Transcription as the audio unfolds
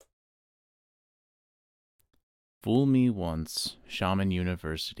Fool Me Once, Shaman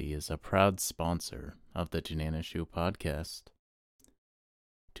University is a proud sponsor of the Janana Shoe podcast.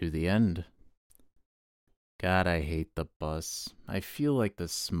 To the end. God, I hate the bus. I feel like the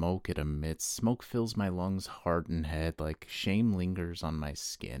smoke it emits. Smoke fills my lungs, heart, and head like shame lingers on my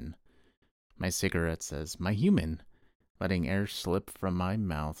skin. My cigarette says, "My human," letting air slip from my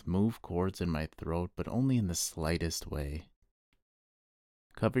mouth, move chords in my throat, but only in the slightest way.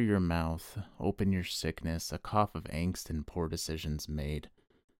 Cover your mouth, open your sickness, a cough of angst and poor decisions made.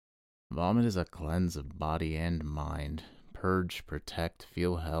 Vomit is a cleanse of body and mind. Purge, protect,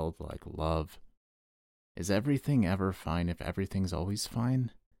 feel held like love. Is everything ever fine if everything's always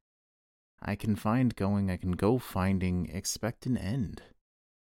fine? I can find going, I can go finding, expect an end.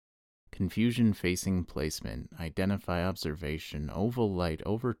 Confusion facing placement, identify observation, oval light,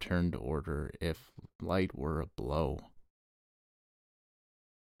 overturned order, if light were a blow.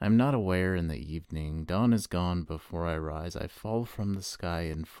 I'm not aware in the evening, dawn is gone before I rise, I fall from the sky,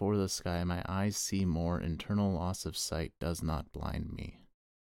 and for the sky my eyes see more, internal loss of sight does not blind me.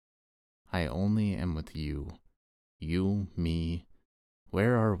 I only am with you, me,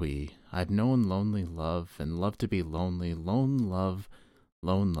 where are we? I've known lonely love, and love to be lonely, lone love,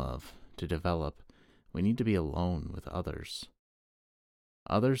 to develop, we need to be alone with others.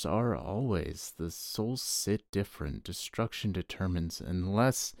 Others are always, the souls sit different, destruction determines,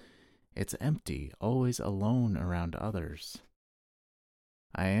 unless it's empty, always alone around others.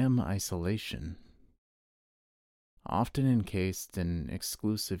 I am isolation. Often encased in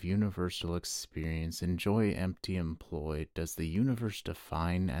exclusive universal experience, enjoy empty employed, does the universe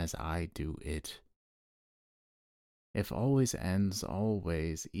define as I do it? If always ends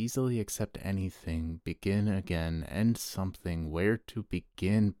always, easily accept anything, begin again, end something, where to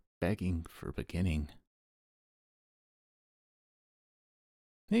begin, begging for beginning.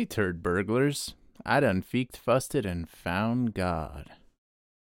 Hey turd burglars, I done feeked, fusted, and found God.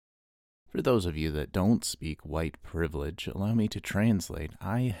 For those of you that don't speak white privilege, allow me to translate.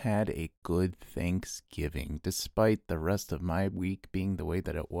 I had a good Thanksgiving, despite the rest of my week being the way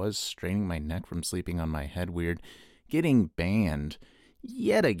that it was, straining my neck from sleeping on my head weird, getting banned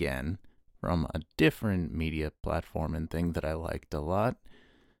yet again from a different media platform and thing that I liked a lot.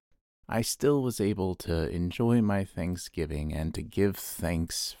 I still was able to enjoy my Thanksgiving and to give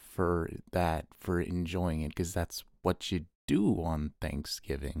thanks for that, for enjoying it, because that's what you do on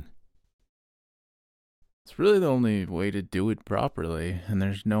Thanksgiving. It's really the only way to do it properly, and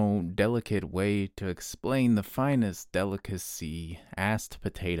there's no delicate way to explain the finest delicacy, assed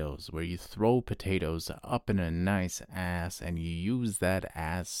potatoes, where you throw potatoes up in a nice ass and you use that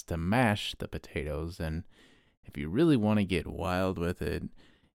ass to mash the potatoes, and if you really want to get wild with it,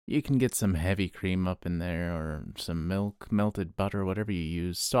 you can get some heavy cream up in there, or some milk, melted butter, whatever you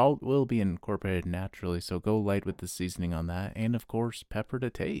use. Salt will be incorporated naturally, so go light with the seasoning on that, and of course, pepper to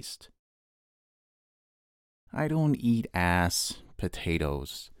taste. I don't eat ass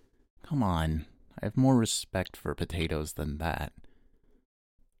potatoes. Come on, I have more respect for potatoes than that.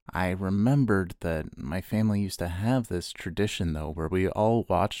 I remembered that my family used to have this tradition, though, where we all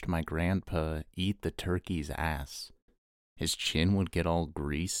watched my grandpa eat the turkey's ass. His chin would get all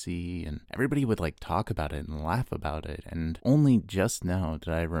greasy, and everybody would talk about it and laugh about it, and only just now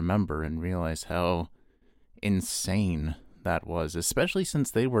did I remember and realize how insane that was, especially since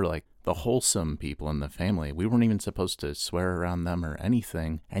they were the wholesome people in the family. We weren't even supposed to swear around them or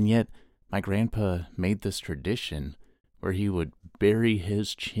anything, and yet my grandpa made this tradition where he would bury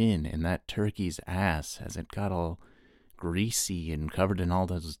his chin in that turkey's ass as it got all greasy and covered in all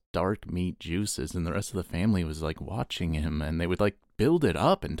those dark meat juices, and the rest of the family was watching him, and they would build it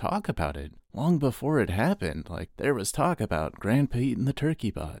up and talk about it long before it happened. There was talk about grandpa eating the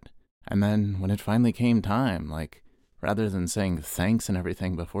turkey butt, and then when it finally came time, rather than saying thanks and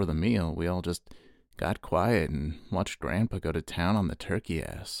everything before the meal, we all just got quiet and watched Grandpa go to town on the turkey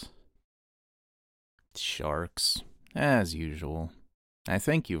ass. Sharks, as usual. I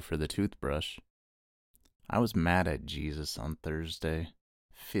thank you for the toothbrush. I was mad at Jesus on Thursday.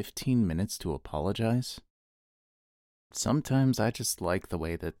 15 minutes to apologize? Sometimes I just like the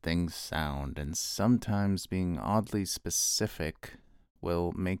way that things sound, and sometimes being oddly specific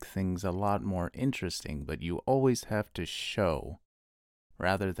will make things a lot more interesting, but you always have to show.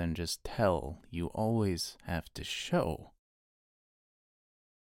 Rather than just tell, you always have to show.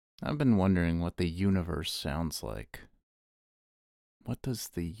 I've been wondering what the universe sounds like. What does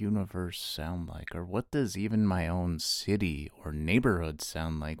the universe sound like? Or what does even my own city or neighborhood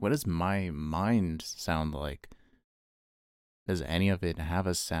sound like? What does my mind sound like? Does any of it have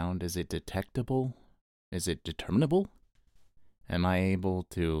a sound? Is it detectable? Is it determinable? Am I able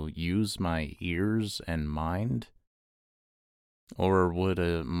to use my ears and mind? Or would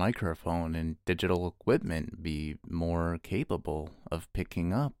a microphone and digital equipment be more capable of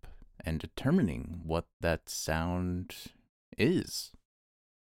picking up and determining what that sound is?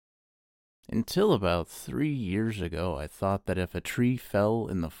 Until about 3 years ago, I thought that if a tree fell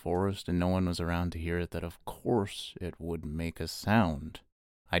in the forest and no one was around to hear it, that of course it would make a sound.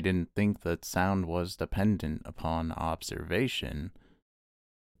 I didn't think that sound was dependent upon observation.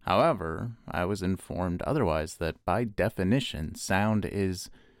 However, I was informed otherwise, that by definition, sound is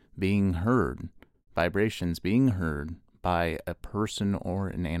being heard, vibrations being heard by a person or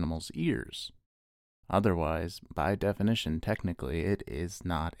an animal's ears. Otherwise, by definition, technically, it is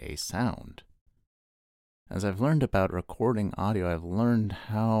not a sound. As I've learned about recording audio, I've learned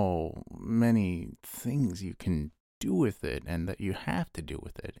how many things you can do with it and that you have to do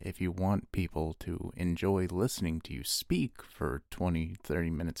with it if you want people to enjoy listening to you speak for 20, 30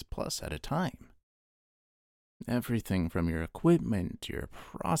 minutes plus at a time. Everything from your equipment to your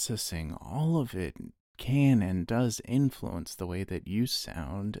processing, all of it can and does influence the way that you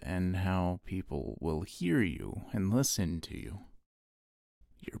sound and how people will hear you and listen to you.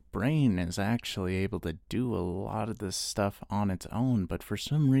 Your brain is actually able to do a lot of this stuff on its own, but for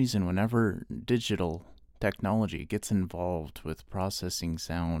some reason, whenever digital technology gets involved with processing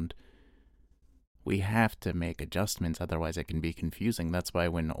sound, we have to make adjustments, otherwise it can be confusing. That's why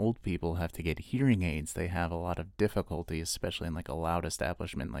when old people have to get hearing aids, they have a lot of difficulty, especially in like a loud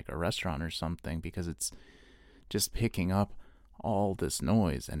establishment like a restaurant or something, because it's just picking up all this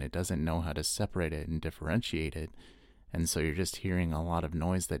noise and it doesn't know how to separate it and differentiate it. And so you're just hearing a lot of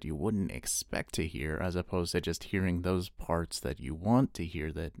noise that you wouldn't expect to hear, as opposed to just hearing those parts that you want to hear,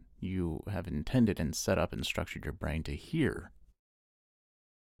 that you have intended and set up and structured your brain to hear.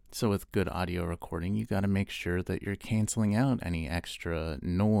 So with good audio recording, you got to make sure that you're canceling out any extra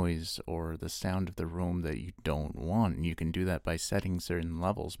noise or the sound of the room that you don't want. And you can do that by setting certain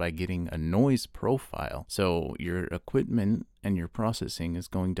levels, by getting a noise profile. So your equipment and your processing is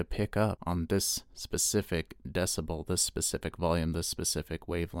going to pick up on this specific decibel, this specific volume, this specific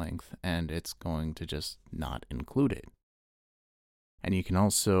wavelength, and it's going to just not include it. And you can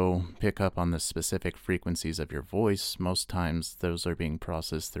also pick up on the specific frequencies of your voice. Most times those are being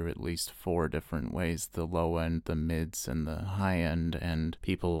processed through at least 4 different ways: the low end, the mids, and the high end, and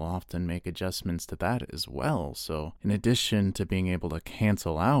people often make adjustments to that as well. So in addition to being able to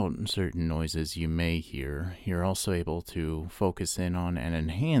cancel out certain noises you may hear, you're also able to focus in on and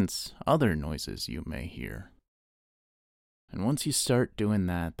enhance other noises you may hear. And once you start doing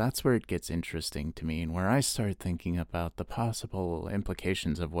that, that's where it gets interesting to me, and where I start thinking about the possible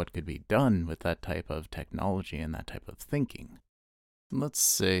implications of what could be done with that type of technology and that type of thinking. Let's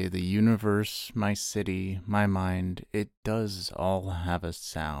say the universe, my city, my mind, it does all have a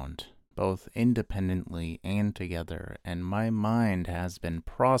sound, both independently and together, and my mind has been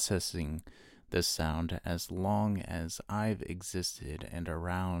processing this sound as long as I've existed and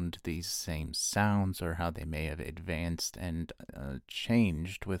around these same sounds, or how they may have advanced and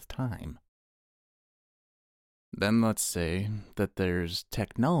changed with time. Then let's say that there's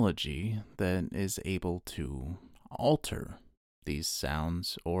technology that is able to alter these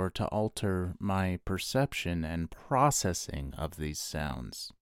sounds, or to alter my perception and processing of these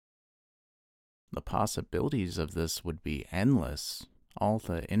sounds. The possibilities of this would be endless. All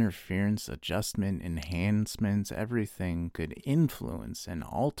the interference, adjustment, enhancements, everything could influence and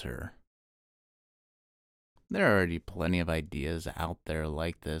alter. There are already plenty of ideas out there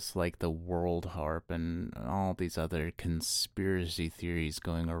like this, like the world harp and all these other conspiracy theories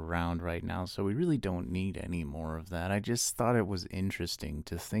going around right now, so we really don't need any more of that. I just thought it was interesting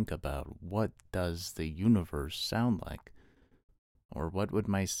to think about, what does the universe sound like? Or what would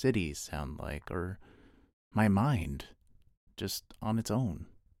my city sound like? Or my mind? Just on its own,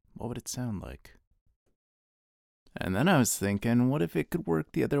 what would it sound like? And then I was thinking, what if it could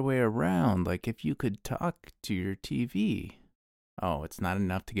work the other way around? Like if you could talk to your TV. Oh, it's not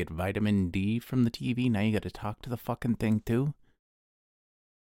enough to get vitamin D from the TV, now you gotta talk to the fucking thing too?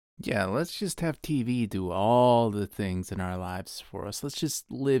 Yeah, let's just have TV do all the things in our lives for us. Let's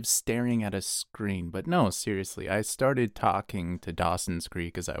just live staring at a screen. But no, seriously, I started talking to Dawson's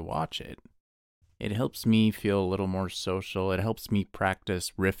Creek as I watch it. It helps me feel a little more social. It helps me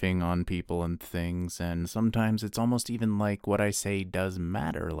practice riffing on people and things, and sometimes it's almost even like what I say does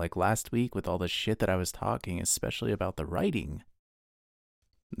matter, like last week with all the shit that I was talking, especially about the writing.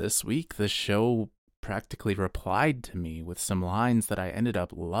 This week, the show practically replied to me with some lines that I ended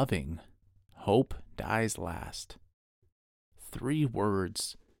up loving. Hope dies last. 3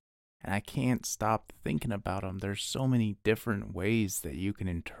 words And I can't stop thinking about them. There's so many different ways that you can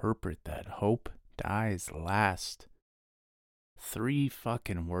interpret that. Hope dies last. 3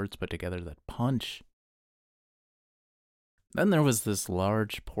 fucking words put together that punch. Then there was this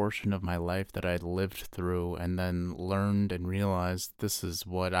large portion of my life that I'd lived through and then learned and realized this is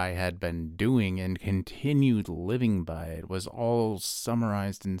what I had been doing and continued living by. It was all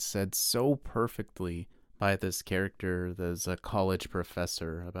summarized and said so perfectly by this character that's a college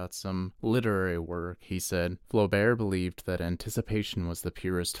professor about some literary work. He said, Flaubert believed that anticipation was the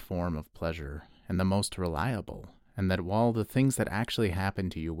purest form of pleasure and the most reliable, and that while the things that actually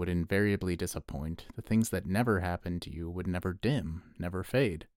happen to you would invariably disappoint, the things that never happen to you would never dim, never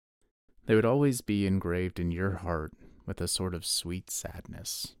fade. They would always be engraved in your heart with a sort of sweet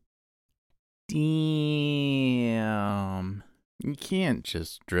sadness. Damn. You can't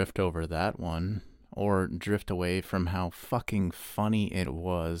just drift over that one, or drift away from how fucking funny it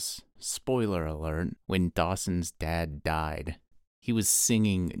was, spoiler alert, when Dawson's dad died. He was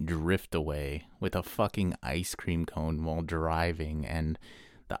singing Drift Away with a fucking ice cream cone while driving, and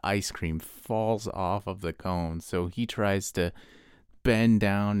the ice cream falls off of the cone, so he tries to bend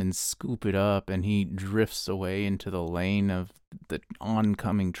down and scoop it up, and he drifts away into the lane of the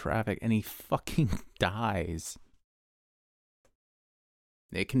oncoming traffic, and he fucking dies.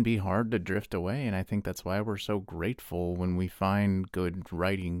 It can be hard to drift away, and I think that's why we're so grateful when we find good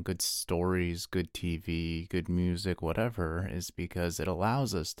writing, good stories, good TV, good music, whatever, is because it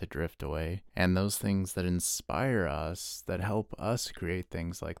allows us to drift away. And those things that inspire us, that help us create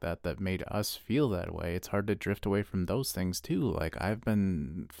things like that, that made us feel that way, it's hard to drift away from those things too. Like, I've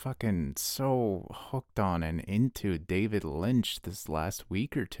been fucking so hooked on and into David Lynch this last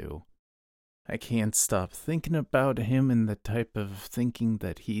week or two. I can't stop thinking about him and the type of thinking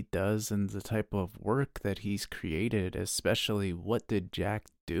that he does and the type of work that he's created, especially What Did Jack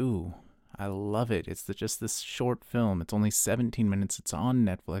Do? I love it. It's just this short film. It's only 17 minutes. It's on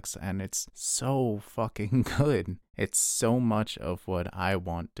Netflix, and it's so fucking good. It's so much of what I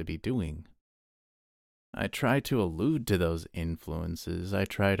want to be doing. I try to allude to those influences. I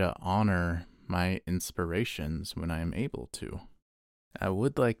try to honor my inspirations when I am able to. I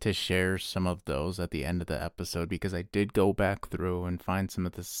would like to share some of those at the end of the episode because I did go back through and find some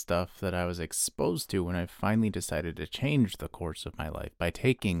of the stuff that I was exposed to when I finally decided to change the course of my life by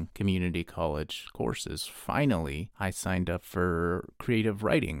taking community college courses. Finally, I signed up for creative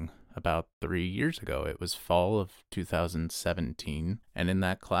writing about 3 years ago. It was fall of 2017, and in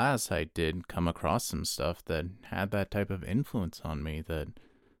that class I did come across some stuff that had that type of influence on me that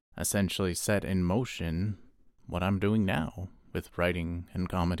essentially set in motion what I'm doing now with writing and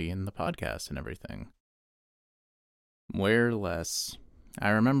comedy and the podcast and everything. Where less. I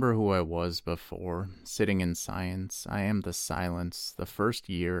remember who I was before, sitting in science. I am the silence. The first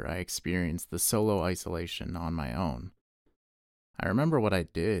year I experienced the solo isolation on my own. I remember what I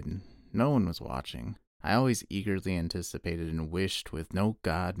did. No one was watching. I always eagerly anticipated and wished with no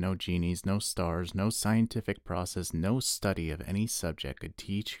God, no genies, no stars, no scientific process, no study of any subject could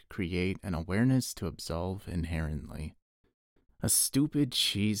teach, create, an awareness to absolve inherently. A stupid,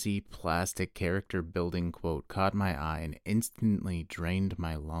 cheesy, plastic character-building quote caught my eye and instantly drained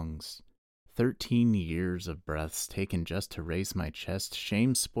my lungs. 13 years of breaths taken just to raise my chest,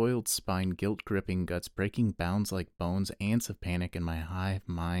 shame-spoiled spine, guilt-gripping guts, breaking bounds like bones, ants of panic in my hive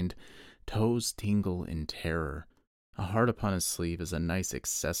mind, toes tingle in terror. A heart upon a sleeve is a nice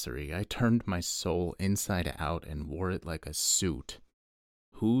accessory. I turned my soul inside out and wore it like a suit.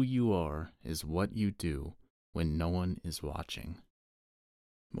 Who you are is what you do when no one is watching.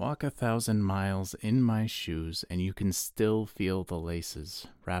 Walk 1,000 miles in my shoes and you can still feel the laces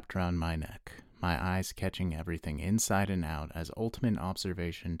wrapped around my neck, my eyes catching everything inside and out as ultimate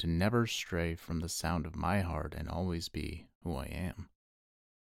observation to never stray from the sound of my heart and always be who I am.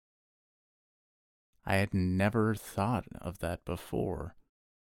 I had never thought of that before.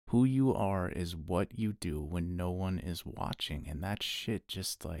 Who you are is what you do when no one is watching, and that shit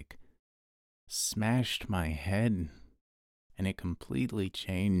just smashed my head, and it completely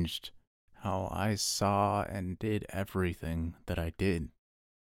changed how I saw and did everything that I did.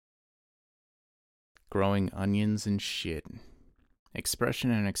 Growing onions and shit.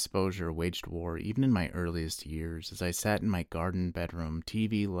 Expression and exposure waged war even in my earliest years as I sat in my garden bedroom,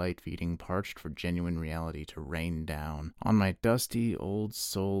 TV light feeding parched for genuine reality to rain down on my dusty old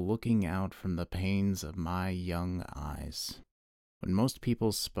soul looking out from the panes of my young eyes. When most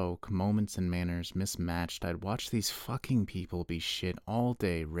people spoke, moments and manners mismatched, I'd watch these fucking people be shit all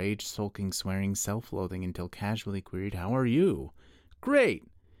day, rage, sulking, swearing, self-loathing until casually queried, "How are you?" "Great!"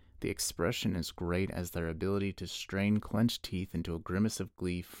 The expression as great as their ability to strain clenched teeth into a grimace of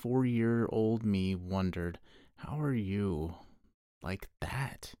glee. 4-year-old me wondered, how are you like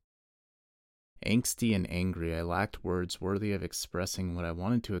that? Angsty and angry, I lacked words worthy of expressing what I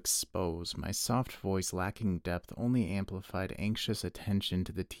wanted to expose. My soft voice, lacking depth, only amplified anxious attention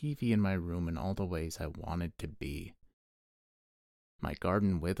to the TV in my room in all the ways I wanted to be. My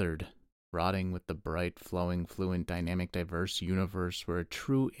garden withered, rotting with the bright, flowing, fluent, dynamic, diverse universe where a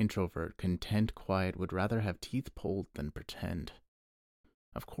true introvert, content, quiet, would rather have teeth pulled than pretend.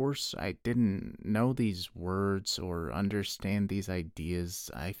 Of course, I didn't know these words or understand these ideas.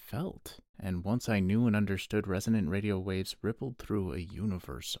 I felt, and once I knew and understood, resonant radio waves rippled through a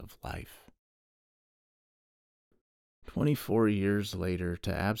universe of life. 24 years later,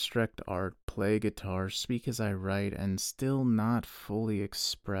 to abstract art, play guitar, speak as I write, and still not fully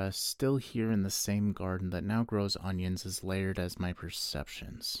express, still here in the same garden that now grows onions as layered as my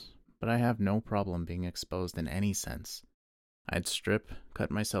perceptions. But I have no problem being exposed in any sense. I'd strip,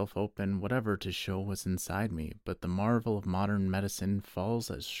 cut myself open, whatever to show what's inside me, but the marvel of modern medicine falls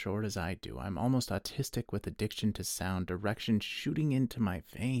as short as I do. I'm almost autistic with addiction to sound, direction shooting into my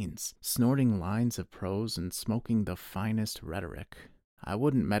veins, snorting lines of prose and smoking the finest rhetoric. I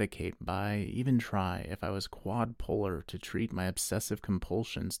wouldn't medicate, even try, if I was quad-polar to treat my obsessive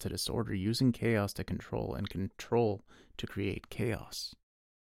compulsions to disorder, using chaos to control and control to create chaos.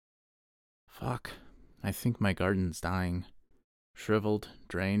 Fuck, I think my garden's dying. Shriveled,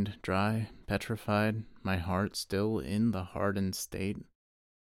 drained, dry, petrified, my heart still in the hardened state.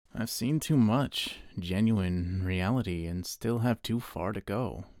 I've seen too much, genuine reality, and still have too far to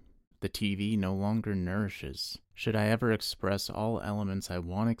go. The TV no longer nourishes. Should I ever express all elements I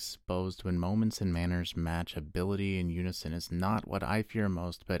want exposed when moments and manners match, ability in unison is not what I fear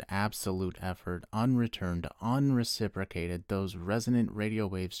most, but absolute effort, unreturned, unreciprocated, those resonant radio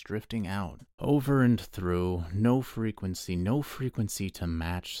waves drifting out, over and through, no frequency to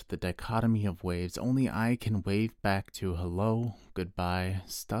match, the dichotomy of waves only I can wave back to hello, goodbye,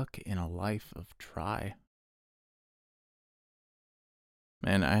 stuck in a life of try.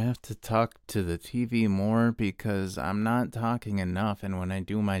 Man, I have to talk to the TV more because I'm not talking enough, and when I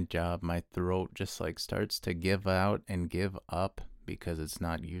do my job, my throat just starts to give out and give up because it's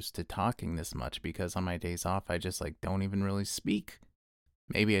not used to talking this much, because on my days off, I just don't even really speak.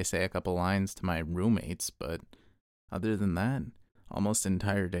 Maybe I say a couple lines to my roommates, but other than that, almost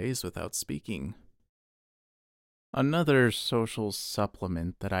entire days without speaking. Another social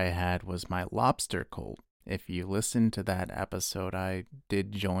supplement that I had was my lobster cult. If you listen to that episode, I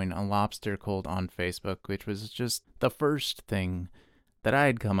did join a lobster cult on Facebook, which was just the first thing that I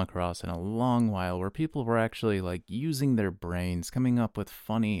had come across in a long while where people were actually using their brains, coming up with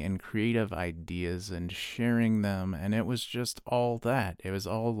funny and creative ideas and sharing them, and it was just all that. It was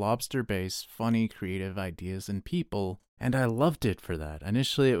all lobster-based, funny, creative ideas and people, and I loved it for that.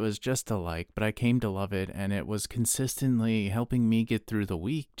 Initially, it was just a like, but I came to love it, and it was consistently helping me get through the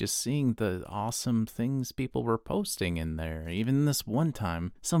week, just seeing the awesome things people were posting in there. Even this one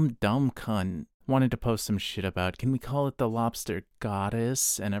time, some dumb cunt wanted to post some shit about, can we call it the lobster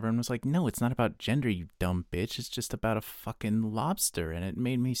goddess? And everyone was like, no, it's not about gender, you dumb bitch. It's just about a fucking lobster. And it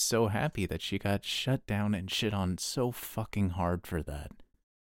made me so happy that she got shut down and shit on so fucking hard for that.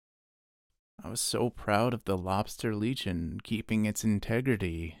 I was so proud of the Lobster Legion, keeping its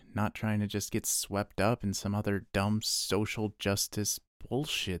integrity, not trying to just get swept up in some other dumb social justice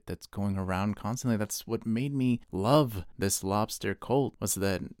bullshit that's going around constantly. That's what made me love this lobster cult, was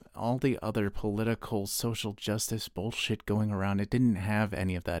that all the other political social justice bullshit going around, it didn't have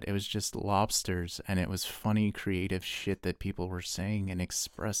any of that. It was just lobsters, and it was funny, creative shit that people were saying and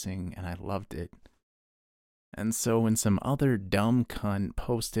expressing, and I loved it. And so when some other dumb cunt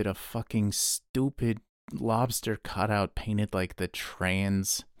posted a fucking stupid lobster cutout painted like the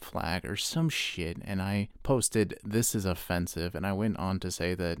trans flag or some shit, and I posted, this is offensive, and I went on to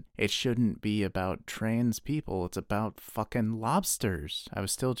say that it shouldn't be about trans people, it's about fucking lobsters. I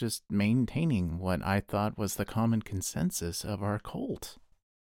was still just maintaining what I thought was the common consensus of our cult.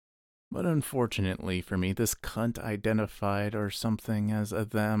 But unfortunately for me, this cunt identified or something as a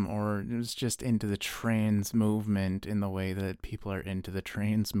them, or was just into the trans movement in the way that people are into the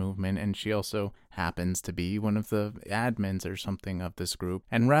trans movement, and she also happens to be one of the admins or something of this group,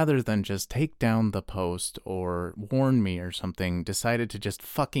 and rather than just take down the post or warn me or something, decided to just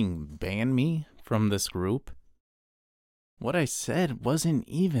fucking ban me from this group. What I said wasn't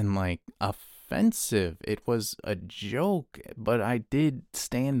even offensive. offensive. It was a joke, but I did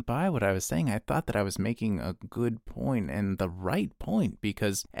stand by what I was saying. I thought that I was making a good point and the right point,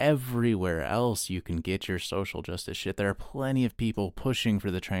 because everywhere else you can get your social justice shit, there are plenty of people pushing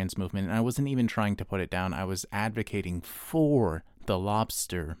for the trans movement, and I wasn't even trying to put it down. I was advocating for the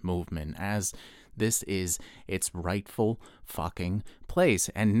lobster movement as this is its rightful fucking place.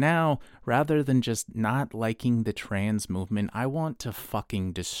 And now, rather than just not liking the trans movement, I want to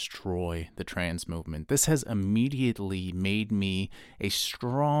fucking destroy the trans movement. This has immediately made me a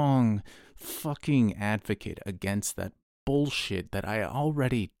strong fucking advocate against that bullshit that I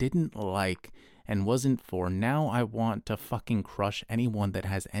already didn't like and wasn't for. Now I want to fucking crush anyone that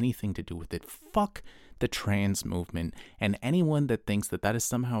has anything to do with it. Fuck the trans movement and anyone that thinks that that is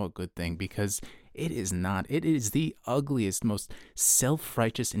somehow a good thing, because it is not. It is the ugliest, most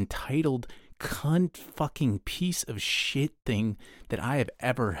self-righteous, entitled, cunt fucking piece of shit thing that I have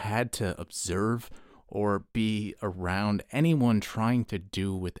ever had to observe or be around anyone trying to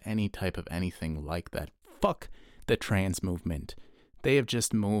do with any type of anything like that. Fuck the trans movement. They have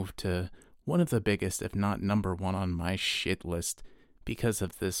just moved to one of the biggest, if not number one on my shit list because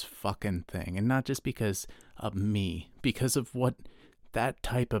of this fucking thing. And not just because of me, because of what that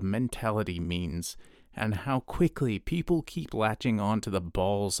type of mentality means and how quickly people keep latching on to the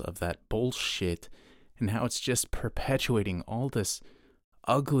balls of that bullshit, and how it's just perpetuating all this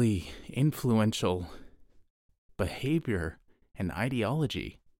ugly, influential behavior and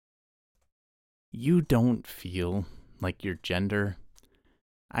ideology. You don't feel like your gender.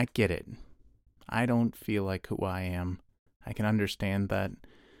 I get it. I don't feel like who I am. I can understand that.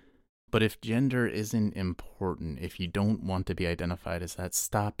 But if gender isn't important, if you don't want to be identified as that,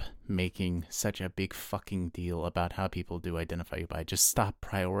 stop making such a big fucking deal about how people do identify you by. Just stop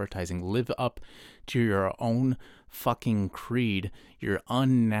prioritizing. Live up to your own fucking creed, your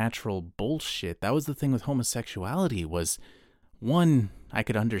unnatural bullshit. That was the thing with homosexuality was, one, I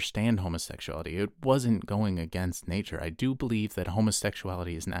could understand homosexuality. It wasn't going against nature. I do believe that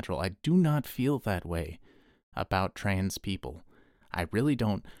homosexuality is natural. I do not feel that way about trans people. I really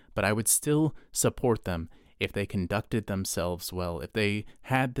don't, but I would still support them if they conducted themselves well, if they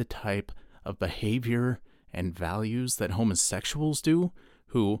had the type of behavior and values that homosexuals do,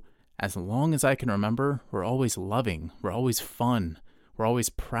 who, as long as I can remember, were always loving, were always fun, were always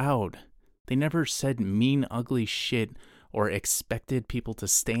proud. They never said mean, ugly shit or expected people to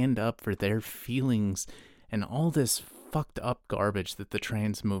stand up for their feelings and all this fucked up garbage that the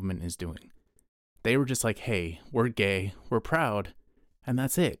trans movement is doing. They were just like, hey, we're gay, we're proud, and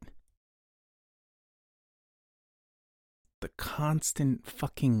that's it. The constant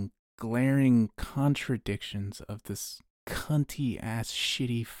fucking glaring contradictions of this cunty ass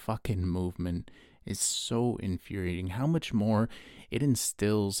shitty fucking movement is so infuriating. How much more it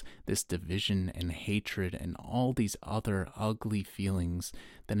instills this division and hatred and all these other ugly feelings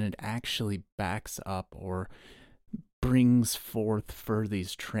than it actually backs up or brings forth for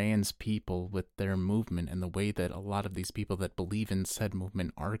these trans people with their movement and the way that a lot of these people that believe in said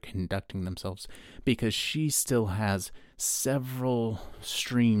movement are conducting themselves, because she still has several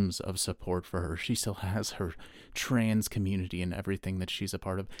streams of support for her. She still has her trans community and everything that she's a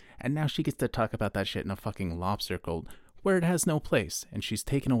part of, and now she gets to talk about that shit in a fucking lobster cult where it has no place, and she's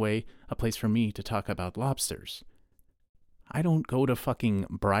taken away a place for me to talk about lobsters. I don't go to fucking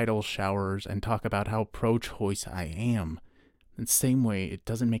bridal showers and talk about how pro-choice I am. In the same way, it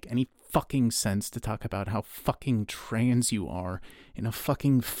doesn't make any fucking sense to talk about how fucking trans you are in a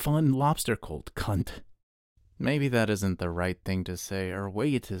fucking fun lobster cult, cunt. Maybe that isn't the right thing to say or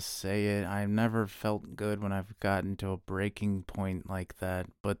way to say it. I've never felt good when I've gotten to a breaking point like that,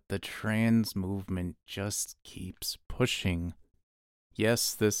 but the trans movement just keeps pushing.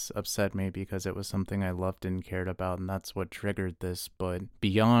 Yes, this upset me because it was something I loved and cared about, and that's what triggered this, but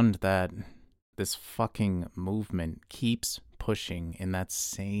beyond that, this fucking movement keeps pushing in that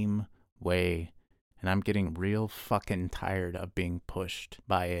same way, and I'm getting real fucking tired of being pushed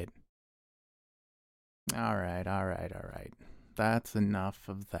by it. Alright. That's enough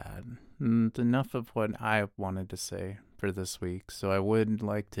of that. Enough of what I wanted to say for this week, so I would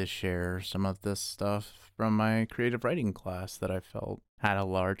like to share some of this stuff from my creative writing class that I felt had a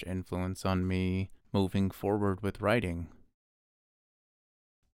large influence on me moving forward with writing.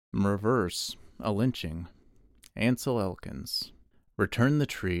 Reverse, a lynching. Ansel Elkins. Return the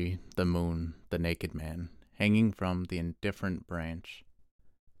tree, the moon, the naked man, hanging from the indifferent branch.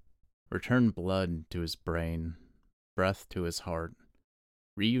 Return blood to his brain, breath to his heart.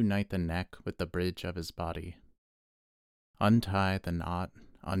 Reunite the neck with the bridge of his body. Untie the knot,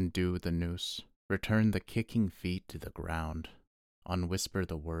 undo the noose. Return the kicking feet to the ground. Unwhisper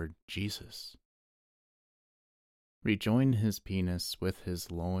the word Jesus. Rejoin his penis with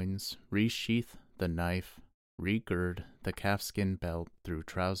his loins, resheath the knife, regird the calfskin belt through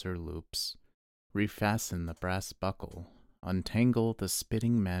trouser loops, refasten the brass buckle, untangle the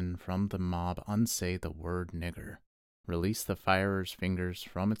spitting men from the mob, unsay the word nigger. Release the firer's fingers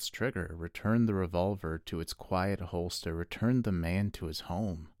from its trigger, return the revolver to its quiet holster, return the man to his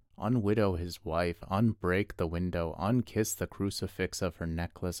home, unwidow his wife, unbreak the window, unkiss the crucifix of her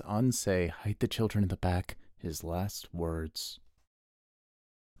necklace, unsay, hide the children in the back, his last words.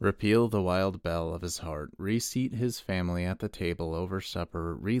 Repeal the wild bell of his heart, reseat his family at the table over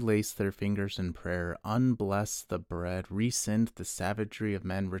supper, relace their fingers in prayer, unbless the bread, rescind the savagery of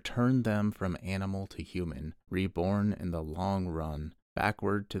men, return them from animal to human, reborn in the long run,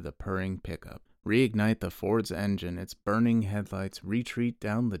 backward to the purring pickup. Reignite the Ford's engine, its burning headlights, retreat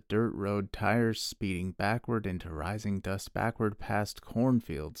down the dirt road, tires speeding, backward into rising dust, backward past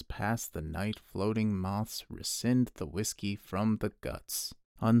cornfields, past the night floating moths, rescind the whiskey from the guts.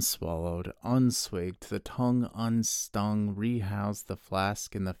 Unswallowed, unswigged, the tongue unstung, rehouse the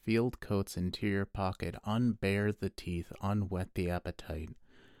flask in the field coat's interior pocket, unbare the teeth, unwet the appetite.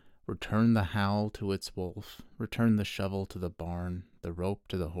 Return the howl to its wolf, return the shovel to the barn, the rope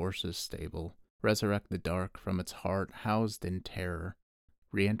to the horse's stable, resurrect the dark from its heart housed in terror,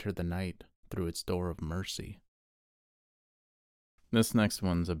 re-enter the night through its door of mercy. This next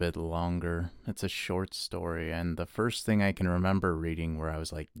one's a bit longer. It's a short story, and the first thing I can remember reading where I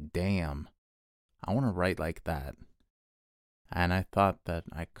was like, damn, I want to write like that. And I thought that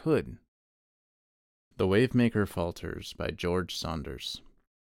I could. The Wavemaker Falters by George Saunders.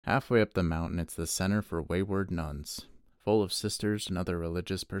 Halfway up the mountain, it's the center for wayward nuns, full of sisters and other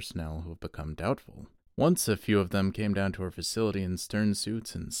religious personnel who have become doubtful. Once a few of them came down to our facility in stern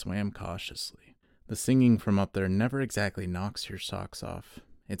suits and swam cautiously. The singing from up there never exactly knocks your socks off.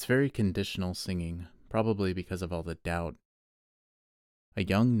 It's very conditional singing, probably because of all the doubt. A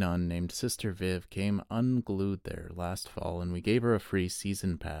young nun named Sister Viv came unglued there last fall, and we gave her a free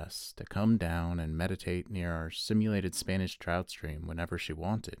season pass to come down and meditate near our simulated Spanish trout stream whenever she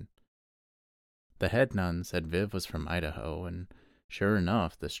wanted. The head nun said Viv was from Idaho, and sure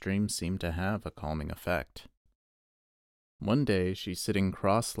enough, the stream seemed to have a calming effect. One day, she's sitting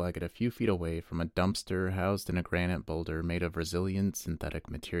cross-legged a few feet away from a dumpster housed in a granite boulder made of resilient synthetic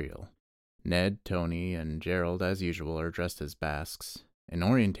material. Ned, Tony, and Gerald, as usual, are dressed as Basques. In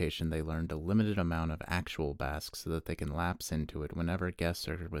orientation, they learned a limited amount of actual Basque so that they can lapse into it whenever guests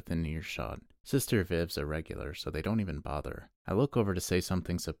are within earshot. Sister Viv's a regular, so they don't even bother. I look over to say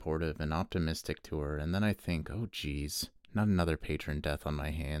something supportive and optimistic to her, and then I think, oh geez, not another patron death on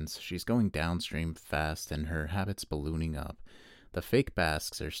my hands. She's going downstream fast, and her habit's ballooning up. The fake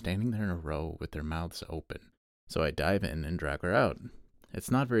Basques are standing there in a row with their mouths open. So I dive in and drag her out. It's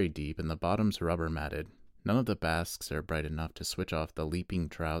not very deep, and the bottom's rubber matted. None of the Basques are bright enough to switch off the leaping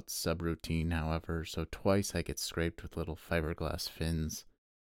trout's subroutine, however, so twice I get scraped with little fiberglass fins.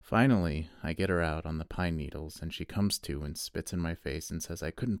 Finally, I get her out on the pine needles, and she comes to and spits in my face and says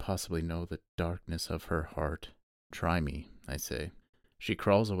I couldn't possibly know the darkness of her heart. Try me, I say. She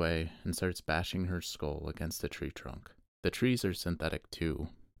crawls away and starts bashing her skull against a tree trunk. The trees are synthetic too,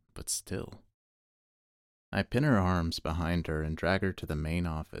 but still. I pin her arms behind her and drag her to the main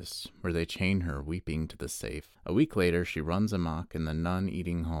office, where they chain her weeping to the safe. A week later, she runs amok in the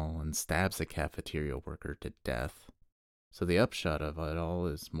nun-eating hall and stabs a cafeteria worker to death. So the upshot of it all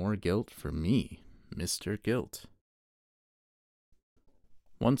is more guilt for me, Mr. Guilt.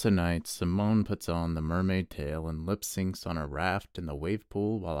 Once a night, Simone puts on the mermaid tail and lip-syncs on a raft in the wave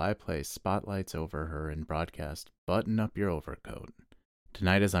pool while I play spotlights over her and broadcast "Button Up Your Overcoat."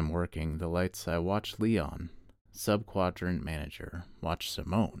 Tonight as I'm working the lights, I watch Leon, sub-quadrant manager, watch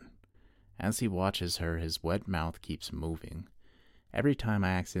Simone. As he watches her, his wet mouth keeps moving. Every time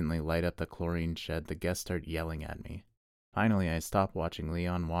I accidentally light up the chlorine shed, the guests start yelling at me. Finally, I stop watching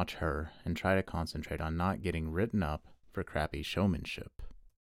Leon watch her and try to concentrate on not getting written up for crappy showmanship.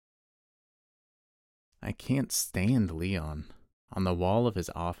 I can't stand Leon. On the wall of his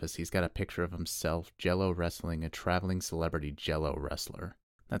office, he's got a picture of himself jello wrestling a traveling celebrity jello wrestler.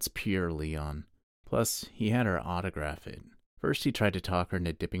 That's pure Leon. Plus, he had her autograph it. First, he tried to talk her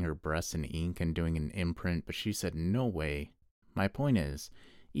into dipping her breasts in ink and doing an imprint, but she said no way. My point is,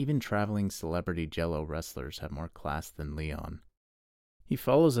 even traveling celebrity jello wrestlers have more class than Leon. He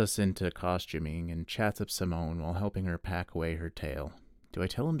follows us into costuming and chats up Simone while helping her pack away her tail. Do I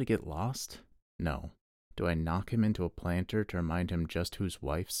tell him to get lost? No. Do I knock him into a planter to remind him just whose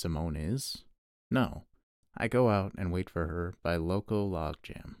wife Simone is? No. I go out and wait for her by Loco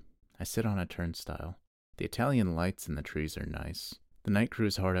Logjam. I sit on a turnstile. The Italian lights in the trees are nice. The night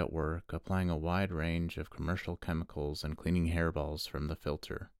crew's hard at work, applying a wide range of commercial chemicals and cleaning hairballs from the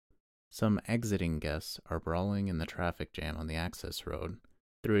filter. Some exiting guests are brawling in the traffic jam on the access road.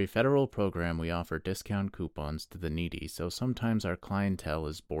 Through a federal program, we offer discount coupons to the needy, so sometimes our clientele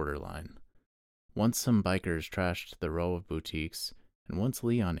is borderline. Once some bikers trashed the row of boutiques, and once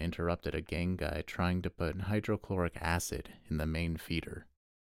Leon interrupted a gang guy trying to put hydrochloric acid in the main feeder.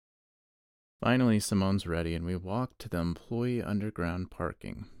 Finally, Simone's ready, and we walk to the employee underground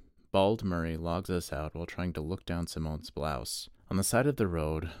parking. Bald Murray logs us out while trying to look down Simone's blouse. On the side of the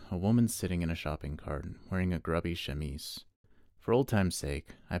road, a woman sitting in a shopping cart, wearing a grubby chemise. For old time's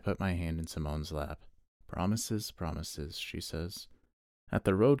sake, I put my hand in Simone's lap. Promises, promises, she says. At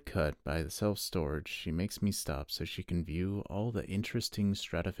the road cut by the self-storage, she makes me stop so she can view all the interesting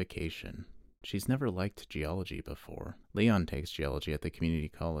stratification. She's never liked geology before. Leon takes geology at the community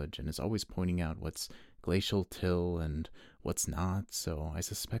college and is always pointing out what's glacial till and what's not, so I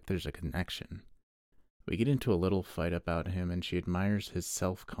suspect there's a connection. We get into a little fight about him, and she admires his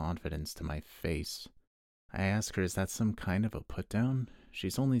self-confidence to my face. I ask her, is that some kind of a put-down?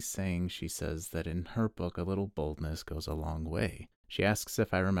 She's only saying she says that in her book a little boldness goes a long way. She asks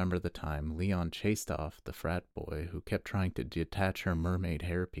if I remember the time Leon chased off the frat boy who kept trying to detach her mermaid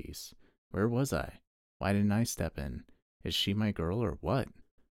hairpiece. Where was I? Why didn't I step in? Is she my girl or what?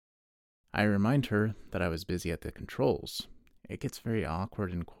 I remind her that I was busy at the controls. It gets very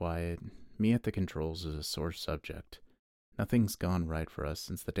awkward and quiet. Me at the controls is a sore subject. Nothing's gone right for us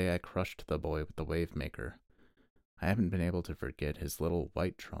since the day I crushed the boy with the wave maker. I haven't been able to forget his little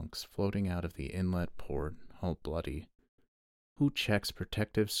white trunks floating out of the inlet port, all bloody. Who checks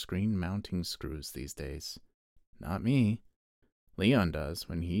protective screen mounting screws these days? Not me. Leon does,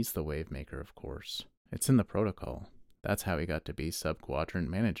 when he's the wave maker, of course. It's in the protocol. That's how he got to be sub-quadrant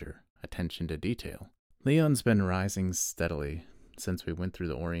manager. Attention to detail. Leon's been rising steadily since we went through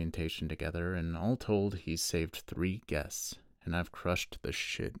the orientation together, and all told, he's saved 3 guests, and I've crushed the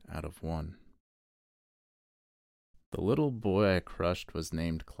shit out of 1. The little boy I crushed was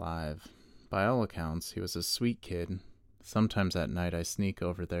named Clive. By all accounts, he was a sweet kid. Sometimes at night I sneak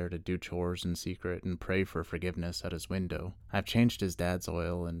over there to do chores in secret and pray for forgiveness at his window. I've changed his dad's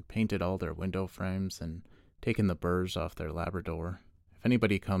oil and painted all their window frames and taken the burrs off their Labrador. If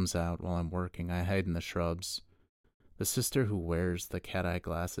anybody comes out while I'm working, I hide in the shrubs. The sister who wears the cat-eye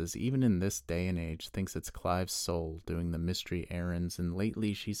glasses, even in this day and age, thinks it's Clive's soul doing the mystery errands, and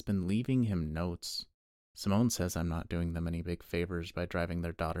lately she's been leaving him notes. Simone says I'm not doing them any big favors by driving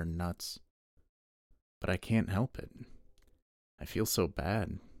their daughter nuts. But I can't help it. I feel so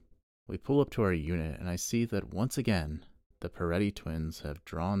bad. We pull up to our unit, and I see that once again, the Peretti twins have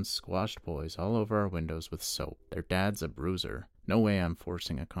drawn squashed boys all over our windows with soap. Their dad's a bruiser. No way I'm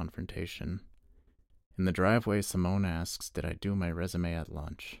forcing a confrontation. In the driveway, Simone asks, did I do my resume at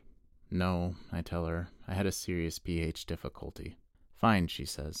lunch? No, I tell her. I had a serious pH difficulty. Fine, she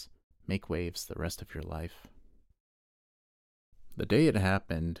says. Make waves the rest of your life. The day it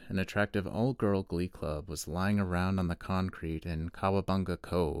happened, an attractive all-girl glee club was lying around on the concrete in Kawabunga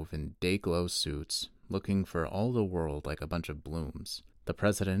Cove in day-glow suits, looking for all the world like a bunch of blooms. The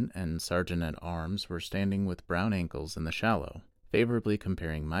president and sergeant-at-arms were standing with brown ankles in the shallow, favorably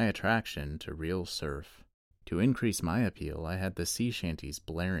comparing my attraction to real surf. To increase my appeal, I had the sea shanties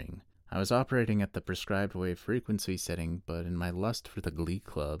blaring. I was operating at the prescribed wave frequency setting, but in my lust for the glee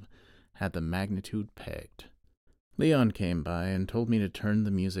club, had the magnitude pegged. Leon came by and told me to turn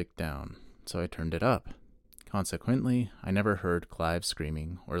the music down, so I turned it up. Consequently, I never heard Clive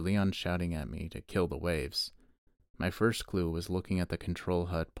screaming or Leon shouting at me to kill the waves. My first clue was looking at the control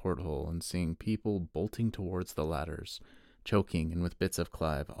hut porthole and seeing people bolting towards the ladders, choking and with bits of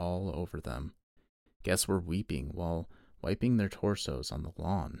Clive all over them. Guests were weeping while wiping their torsos on the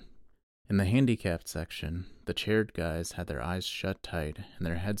lawn. In the handicapped section, the chaired guys had their eyes shut tight and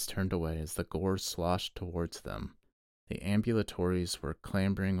their heads turned away as the gore sloshed towards them. The ambulatories were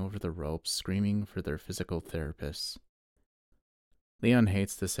clambering over the ropes, screaming for their physical therapists. Leon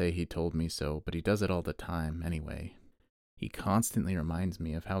hates to say he told me so, but he does it all the time anyway. He constantly reminds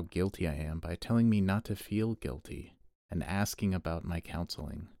me of how guilty I am by telling me not to feel guilty and asking about my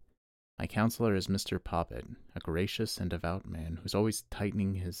counseling. My counselor is Mr. Poppet, a gracious and devout man who's always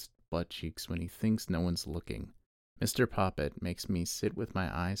tightening his butt cheeks when he thinks no one's looking. Mr. Poppet makes me sit with my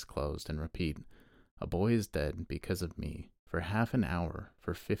eyes closed and repeat, "A boy is dead because of me," for half an hour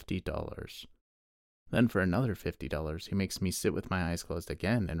for $50. Then for another $50, he makes me sit with my eyes closed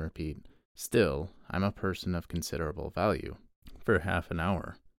again and repeat, "Still, I'm a person of considerable value," for half an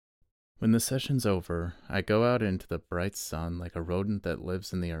hour. When the session's over, I go out into the bright sun like a rodent that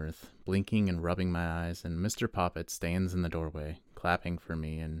lives in the earth, blinking and rubbing my eyes, and Mr. Poppet stands in the doorway, clapping for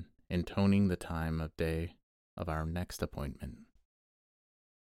me and intoning the time of day of our next appointment.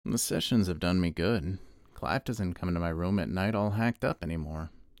 The sessions have done me good. Clive doesn't come into my room at night all hacked up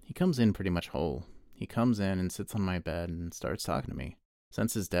anymore. He comes in pretty much whole. He comes in and sits on my bed and starts talking to me.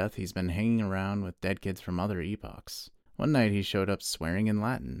 Since his death, he's been hanging around with dead kids from other epochs. One night he showed up swearing in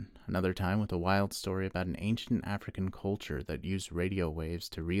Latin, another time with a wild story about an ancient African culture that used radio waves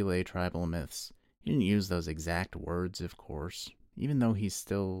to relay tribal myths. He didn't use those exact words, of course. Even though he's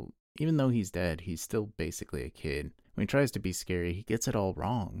dead, he's still basically a kid. When he tries to be scary, he gets it all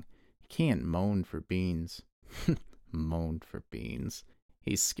wrong. He can't moan for beans. Moan for beans.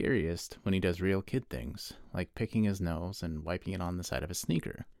 He's scariest when he does real kid things, like picking his nose and wiping it on the side of a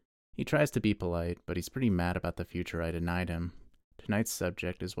sneaker. He tries to be polite, but he's pretty mad about the future I denied him. Tonight's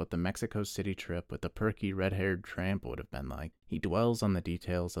subject is what the Mexico City trip with the perky red-haired tramp would have been like. He dwells on the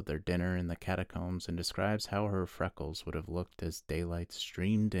details of their dinner in the catacombs and describes how her freckles would have looked as daylight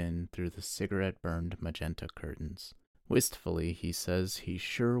streamed in through the cigarette-burned magenta curtains. Wistfully, he says he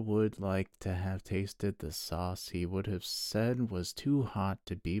sure would like to have tasted the sauce he would have said was too hot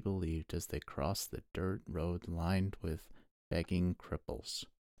to be believed as they crossed the dirt road lined with begging cripples.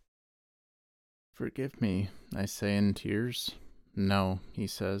 "Forgive me," I say in tears. "No," he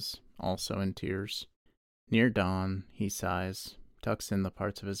says, also in tears. Near dawn, he sighs, tucks in the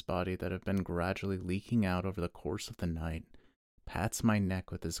parts of his body that have been gradually leaking out over the course of the night, pats my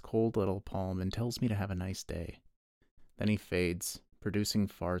neck with his cold little palm, and tells me to have a nice day. Then he fades, producing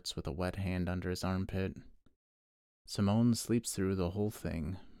farts with a wet hand under his armpit. Simone sleeps through the whole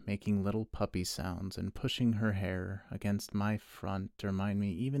thing, making little puppy sounds and pushing her hair against my front to remind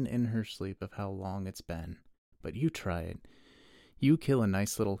me even in her sleep of how long it's been. But you try it. You kill a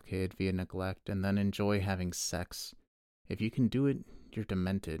nice little kid via neglect and then enjoy having sex. If you can do it, you're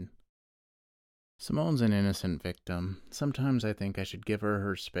demented. Simone's an innocent victim. Sometimes I think I should give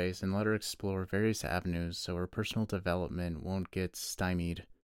her space and let her explore various avenues so her personal development won't get stymied.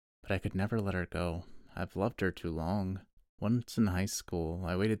 But I could never let her go. I've loved her too long. Once in high school,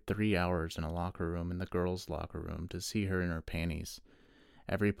 I waited 3 hours in a locker room in the girls' locker room to see her in her panties.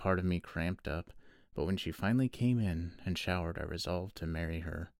 Every part of me cramped up, but when she finally came in and showered, I resolved to marry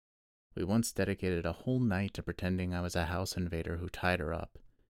her. We once dedicated a whole night to pretending I was a house invader who tied her up.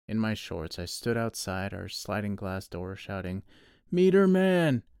 In my shorts, I stood outside our sliding glass door shouting, "Meet her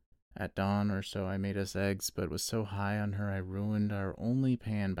man!" At dawn or so, I made us eggs, but was so high on her I ruined our only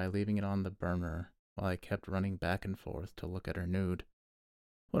pan by leaving it on the burner while I kept running back and forth to look at her nude.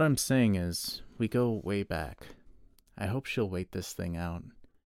 What I'm saying is, we go way back. I hope she'll wait this thing out.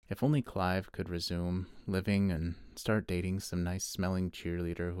 If only Clive could resume living and start dating some nice-smelling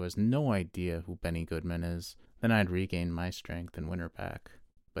cheerleader who has no idea who Benny Goodman is, then I'd regain my strength and win her back.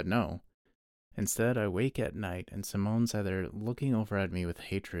 But no. Instead, I wake at night and Simone's either looking over at me with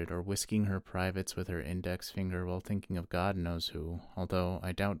hatred or whisking her privates with her index finger while thinking of God knows who, although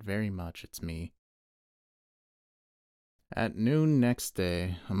I doubt very much it's me. At noon next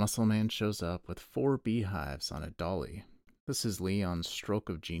day, a muscle man shows up with 4 beehives on a dolly. This is Leon's stroke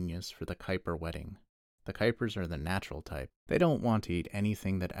of genius for the Kuiper wedding. The Kuipers are the natural type. They don't want to eat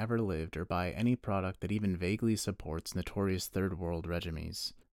anything that ever lived or buy any product that even vaguely supports notorious third world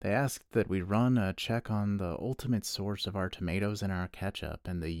regimes. They asked that we run a check on the ultimate source of our tomatoes and our ketchup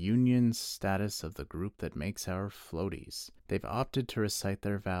and the union status of the group that makes our floaties. They've opted to recite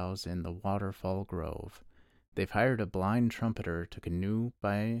their vows in the Waterfall Grove. They've hired a blind trumpeter to canoe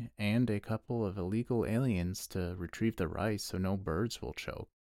by and a couple of illegal aliens to retrieve the rice so no birds will choke.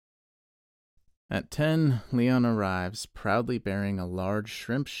 At 10, Leon arrives, proudly bearing a large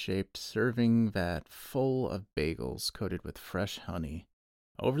shrimp-shaped serving vat full of bagels coated with fresh honey.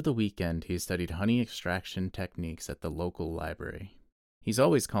 Over the weekend, he studied honey extraction techniques at the local library. He's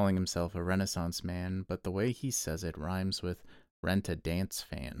always calling himself a Renaissance man, but the way he says it rhymes with rent-a-dance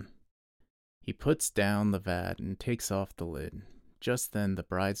fan. He puts down the vat and takes off the lid. Just then, the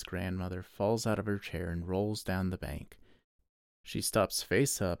bride's grandmother falls out of her chair and rolls down the bank. She stops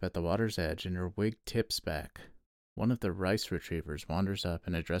face up at the water's edge and her wig tips back. One of the rice retrievers wanders up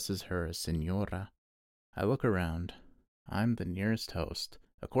and addresses her as Senora. I look around. I'm the nearest host.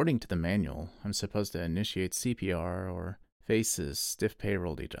 According to the manual, I'm supposed to initiate CPR or face a stiff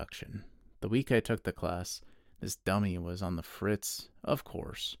payroll deduction. The week I took the class, this dummy was on the fritz, of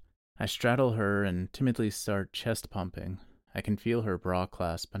course. I straddle her and timidly start chest pumping. I can feel her bra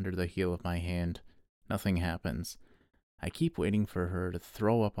clasp under the heel of my hand. Nothing happens. I keep waiting for her to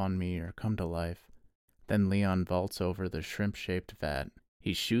throw up on me or come to life. Then Leon vaults over the shrimp-shaped vat.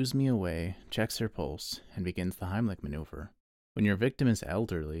 He shoos me away, checks her pulse, and begins the Heimlich maneuver. When your victim is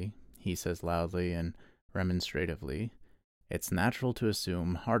elderly, he says loudly and remonstratively, It's natural to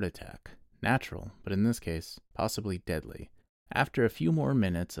assume heart attack. Natural, but in this case, possibly deadly. After a few more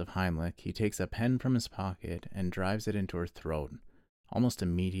minutes of Heimlich, he takes a pen from his pocket and drives it into her throat. Almost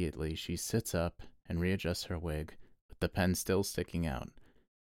immediately, she sits up and readjusts her wig, with the pen still sticking out.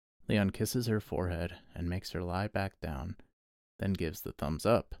 Leon kisses her forehead and makes her lie back down, then gives the thumbs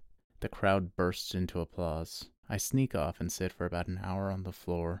up. The crowd bursts into applause. I sneak off and sit for about an hour on the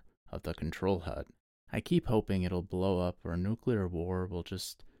floor of the control hut. I keep hoping it'll blow up or a nuclear war will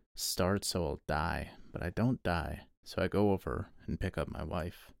just start so I'll die, but I don't die, so I go over and pick up my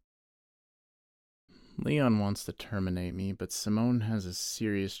wife. Leon wants to terminate me, but Simone has a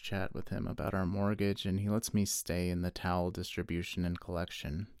serious chat with him about our mortgage and he lets me stay in the towel distribution and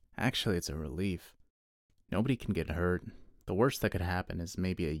collection. Actually, it's a relief. Nobody can get hurt. The worst that could happen is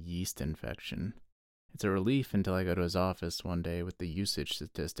maybe a yeast infection. It's a relief until I go to his office one day with the usage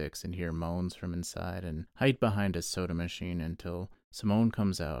statistics and hear moans from inside and hide behind a soda machine until Simone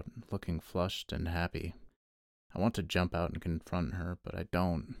comes out, looking flushed and happy. I want to jump out and confront her, but I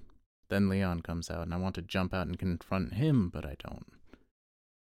don't. Then Leon comes out and I want to jump out and confront him, but I don't.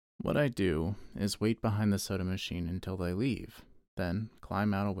 What I do is wait behind the soda machine until they leave, then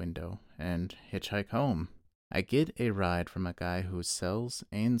climb out a window and hitchhike home. I get a ride from a guy who sells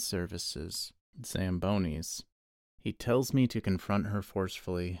and services Zambonis. He tells me to confront her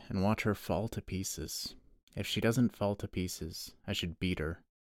forcefully and watch her fall to pieces. If she doesn't fall to pieces, I should beat her.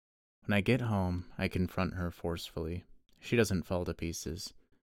 When I get home, I confront her forcefully. She doesn't fall to pieces.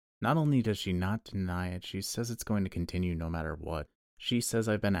 Not only does she not deny it, she says it's going to continue no matter what. She says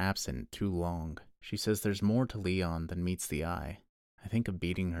I've been absent too long. She says there's more to Leon than meets the eye. I think of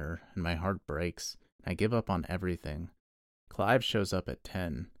beating her, and my heart breaks. I give up on everything. Clive shows up at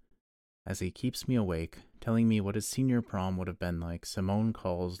 10. As he keeps me awake, telling me what his senior prom would have been like, Simone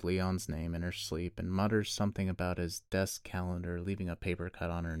calls Leon's name in her sleep and mutters something about his desk calendar leaving a paper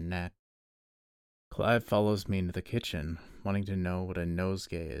cut on her neck. Clive follows me into the kitchen, wanting to know what a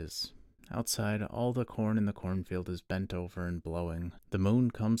nosegay is. Outside, all the corn in the cornfield is bent over and blowing. The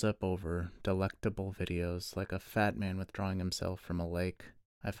moon comes up over delectable videos like a fat man withdrawing himself from a lake.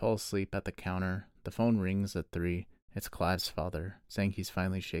 I fall asleep at the counter. The phone rings at 3. It's Clive's father, saying he's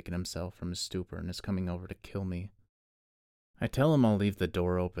finally shaken himself from his stupor and is coming over to kill me. I tell him I'll leave the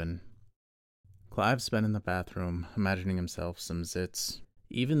door open. Clive's been in the bathroom, imagining himself some zits.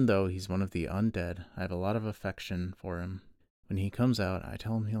 Even though he's one of the undead, I have a lot of affection for him. When he comes out, I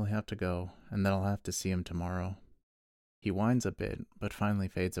tell him he'll have to go, and that I'll have to see him tomorrow. He whines a bit, but finally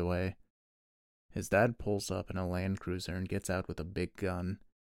fades away. His dad pulls up in a Land Cruiser and gets out with a big gun.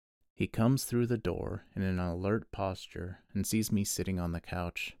 He comes through the door in an alert posture and sees me sitting on the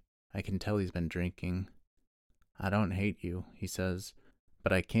couch. I can tell he's been drinking. I don't hate you, he says,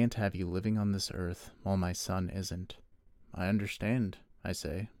 but I can't have you living on this earth while my son isn't. I understand, I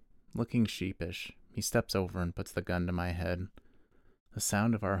say. Looking sheepish, he steps over and puts the gun to my head. The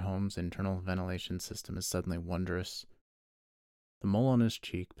sound of our home's internal ventilation system is suddenly wondrous. The mole on his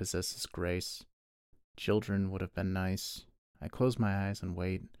cheek possesses grace. Children would have been nice. I close my eyes and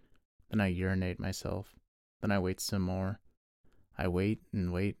wait. Then I urinate myself. Then I wait some more. I wait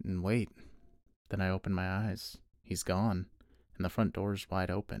and wait and wait. Then I open my eyes. He's gone, and the front door's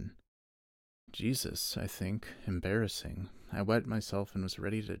wide open. Jesus, I think, embarrassing. I wet myself and was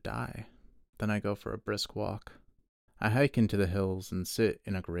ready to die. Then I go for a brisk walk. I hike into the hills and sit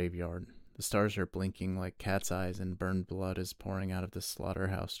in a graveyard. The stars are blinking like cat's eyes and burned blood is pouring out of the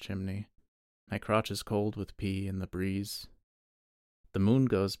slaughterhouse chimney. My crotch is cold with pee in the breeze. The moon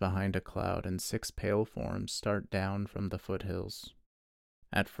goes behind a cloud and 6 pale forms start down from the foothills.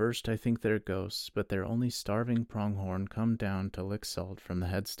 At first I think they're ghosts, but they're only starving pronghorn come down to lick salt from the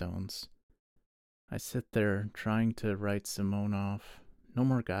headstones. I sit there trying to write Simone off. No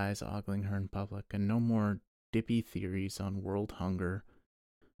more guys ogling her in public, and no more dippy theories on world hunger.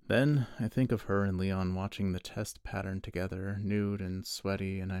 Then I think of her and Leon watching the test pattern together, nude and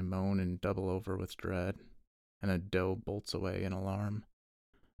sweaty, and I moan and double over with dread. And a doe bolts away in alarm.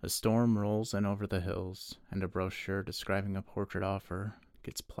 A storm rolls in over the hills, and a brochure describing a portrait offer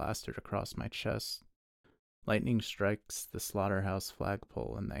gets plastered across my chest. Lightning strikes the slaughterhouse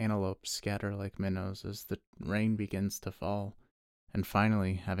flagpole, and the antelopes scatter like minnows as the rain begins to fall. And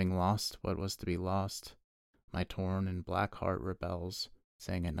finally, having lost what was to be lost, my torn and black heart rebels,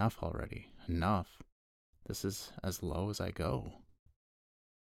 saying, "Enough already, enough. This is as low as I go."